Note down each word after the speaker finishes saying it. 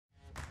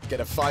Get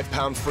a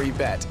 £5 free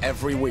bet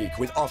every week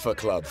with Offer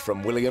Club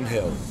from William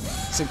Hill.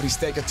 Simply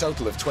stake a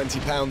total of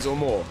 £20 or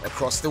more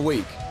across the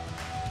week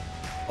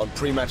on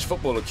pre-match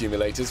football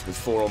accumulators with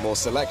 4 or more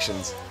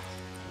selections,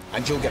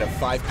 and you'll get a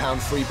 £5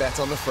 free bet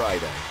on the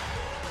Friday.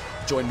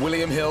 Join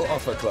William Hill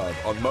Offer Club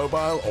on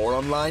mobile or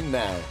online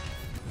now.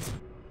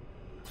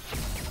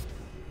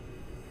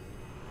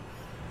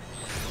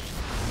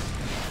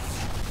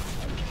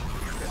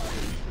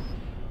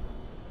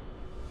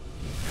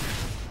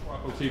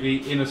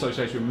 TV in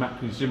association with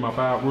Macklin's Gym Up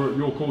Out. We're at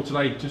your call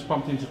today. Just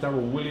bumped into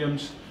Darryll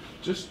Williams.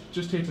 Just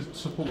here to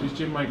support his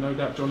gym mate, no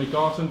doubt, Johnny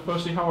Garton.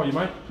 Firstly, how are you,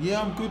 mate?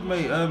 Yeah, I'm good,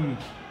 mate.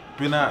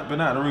 Been out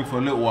of the ring for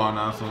a little while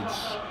now, so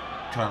just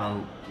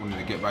wanted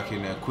to get back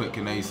in there quick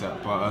and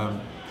ASAP. But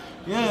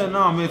yeah,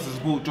 no, I'm here to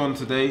support John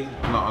today.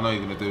 I know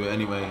you're gonna do it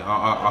anyway.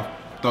 I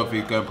don't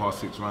think it's going past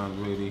 6 rounds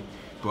really,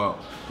 but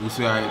we'll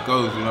see how it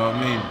goes. You know what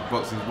I mean?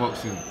 Boxing's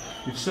boxing.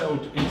 You've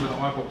settled into the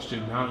iBox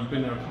gym now. You've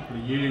been there a couple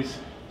of years.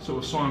 Sort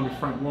of signed with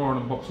Frank Warren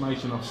and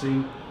BoxNation, I've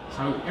seen.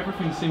 So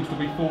everything seems to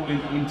be falling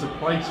into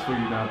place for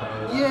you now,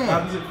 Darryll. Yeah.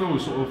 How does it feel,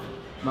 sort of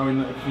knowing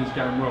that everything's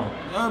going well?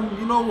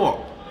 You know what?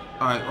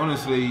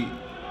 Honestly,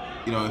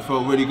 you know, it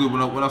felt really good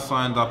when I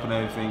signed up and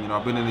everything. You know,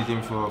 I've been in the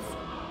gym for a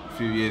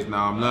few years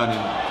now. I'm learning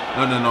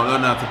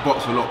how to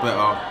box a lot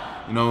better.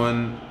 You know,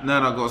 and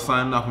now that I got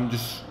signed up, I'm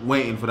just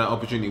waiting for that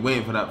opportunity,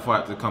 waiting for that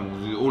fight to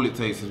come. All it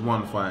takes is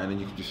one fight, and then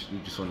you're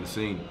just on the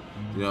scene.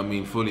 You know what I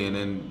mean, fully, and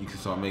then you can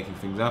start making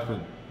things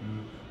happen.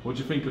 What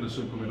do you think of the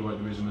super middleweight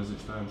division as it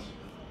stands?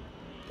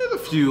 There's a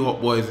few hot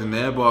boys in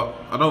there, but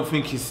I don't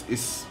think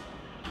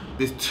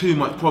there's too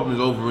much problems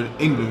over in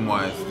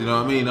England-wise. You know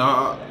what I mean?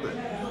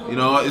 You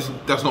know,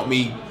 that's not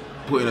me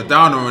putting a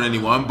downer on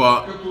anyone,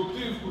 but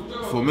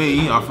for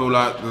me, I feel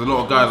like there's a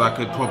lot of guys I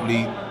could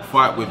probably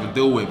fight with and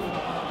deal with.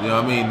 You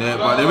know what I mean?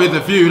 But there is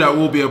a few that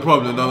will be a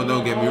problem.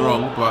 Don't get me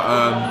wrong, but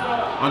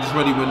I'm just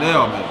ready when they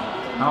are, mate.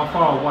 How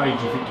far away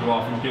do you think you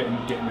are from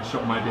getting a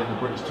shot maybe at the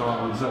British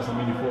title? Is that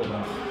something you thought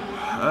about?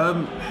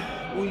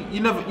 Well, you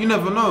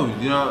never know.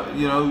 You know,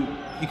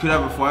 you could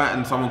have a fight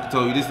and someone could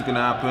tell you this is going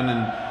to happen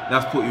and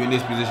that's put you in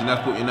this position,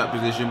 that's put you in that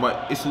position.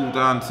 But it's all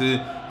down to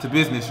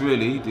business,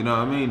 really. Do you know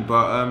what I mean?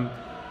 But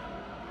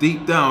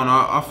deep down,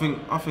 I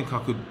think I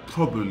could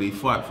probably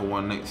fight for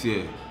one next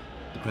year,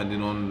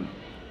 depending on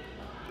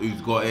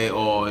who's got it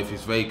or if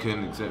it's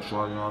vacant,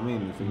 etc. You know what I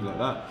mean? And things like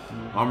that.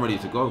 I'm ready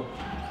to go.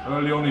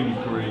 Early on in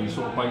your career, you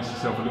sort of based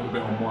yourself a little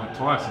bit on Mike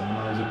Tyson. You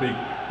know, he's a big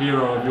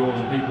hero of yours,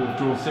 and people have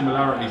drawn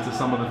similarities to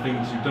some of the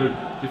things you do. Do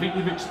you think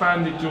you've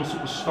expanded your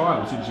sort of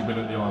style since you've been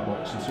at the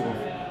iBox and sort of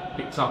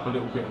picked up a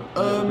little bit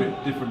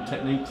different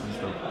techniques and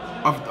stuff?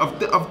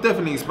 I've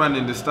definitely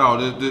expanded the style.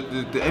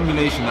 The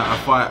emulation that I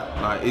fight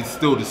like is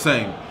still the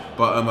same,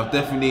 but I've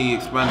definitely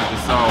expanded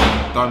the style,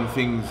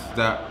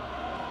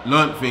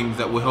 learned things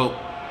that will help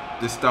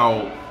the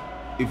style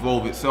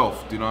evolve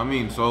itself. Do you know what I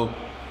mean? So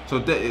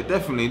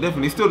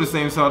definitely still the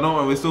same style. Don't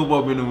worry, we're still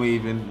bobbing and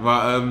weaving,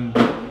 but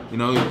you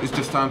know, it's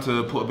just time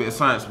to put a bit of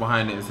science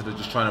behind it instead of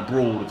just trying to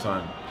brawl all the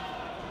time.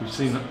 We've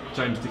seen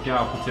James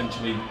DeGALE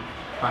potentially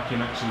back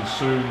in action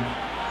soon.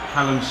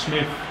 Callum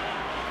Smith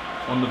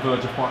on the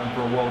verge of fighting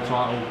for a world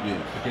title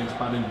against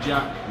Badin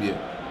Jack. Yeah.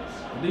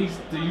 Do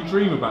you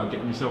dream about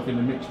getting yourself in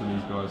the mix with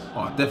these guys?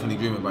 Oh, I definitely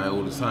dream about it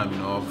all the time. You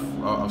know,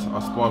 I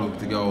sparred with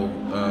DeGALE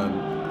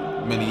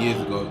many years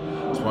ago.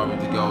 Sparring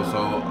with DeGALE,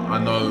 so I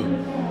know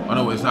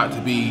what it's like to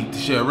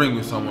share a ring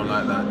with someone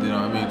like that. You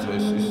know what I mean? So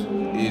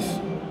it's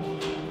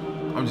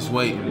I'm just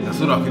waiting.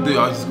 That's all I can do.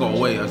 I just gotta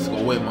wait. I just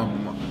gotta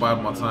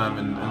bide my time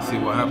and see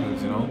what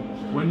happens. You know.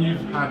 When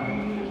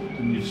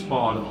you've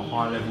sparred at a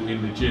high level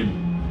in the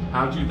gym,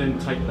 how do you then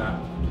take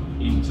that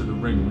into the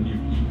ring? When you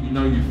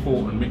know you've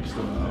fought and mixed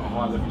at a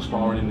high level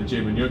sparring in the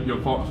gym, and you're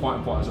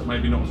fighting fighters that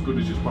maybe not as good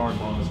as your sparring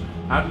partners.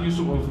 How do you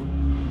sort of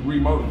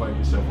re-motivate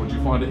yourself, or do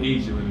you find it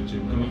easier in the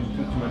gym? Can you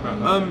talk to me about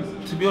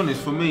that? To be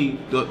honest, for me,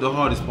 the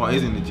hardest part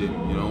is in the gym.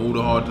 You know, all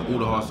the hard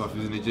stuff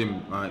is in the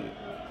gym. Like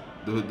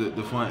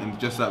the fighting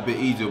just that bit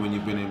easier when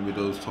you've been in with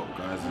those top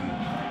guys,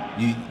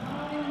 and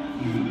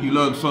you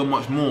learn so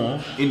much more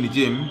in the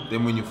gym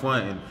than when you're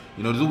fighting.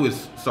 You know, there's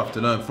always stuff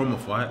to learn from a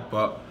fight,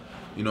 but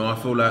you know, I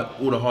feel like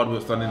all the hard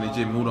work's done in the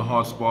gym, all the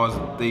hard spars,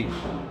 they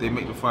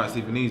make the fights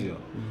even easier.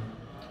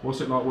 What's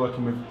it like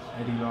working with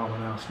Eddie Lau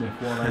and Al Smith?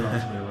 What are they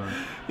like to be around?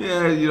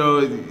 Yeah, you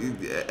know,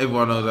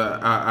 everyone knows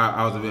that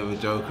I was a bit of a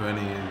joker, and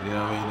you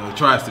know what I mean? He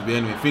tries to be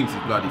anyway, thinks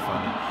he's bloody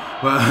funny.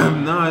 But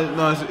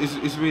no,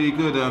 it's really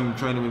good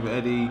training with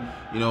Eddie.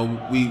 You know,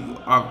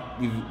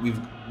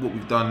 what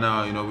we've done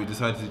now, you know, we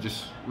decided to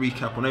just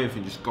recap on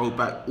everything, just go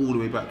back all the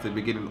way back to the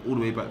beginning, all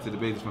the way back to the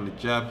basics from the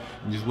jab,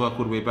 and just work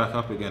all the way back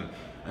up again.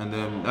 And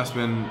that's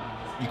when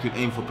you could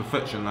aim for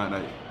perfection like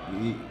that.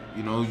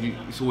 You know,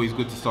 it's always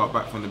good to start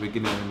back from the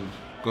beginning and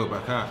go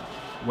back out.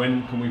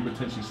 When can we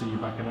potentially see you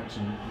back in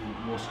action?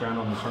 What's going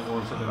on? Is there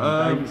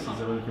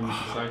anything you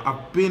can say?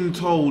 I've been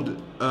told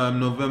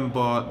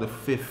November the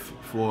 5th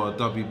for a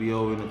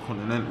WBO in the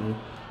Continental,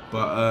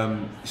 but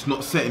it's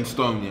not set in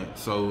stone yet.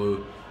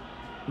 So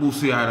we'll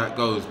see how that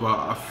goes. But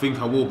I think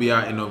I will be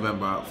out in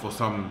November for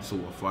some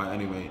sort of fight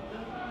anyway.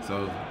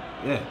 So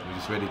yeah, we're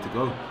just ready to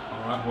go.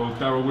 All right. Well,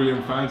 Darryll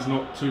William fans,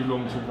 not too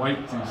long to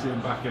wait till you see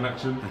him back in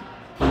action.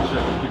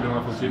 Appreciate you giving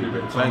up and giving a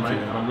bit of time, Thank mate.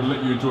 you. And I'm going to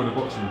let you enjoy the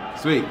boxing.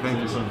 Sweet, thank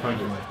you.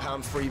 Thank you, mate.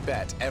 £5 free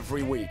bet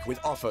every week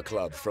with Offer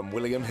Club from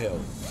William Hill.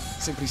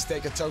 Simply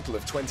stake a total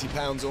of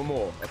 £20 or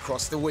more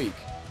across the week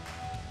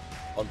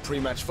on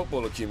pre-match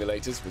football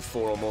accumulators with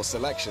 4 or more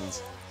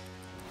selections,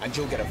 and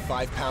you'll get a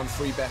 £5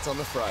 free bet on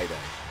the Friday.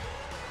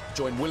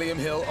 Join William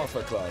Hill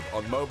Offer Club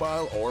on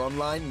mobile or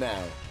online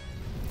now.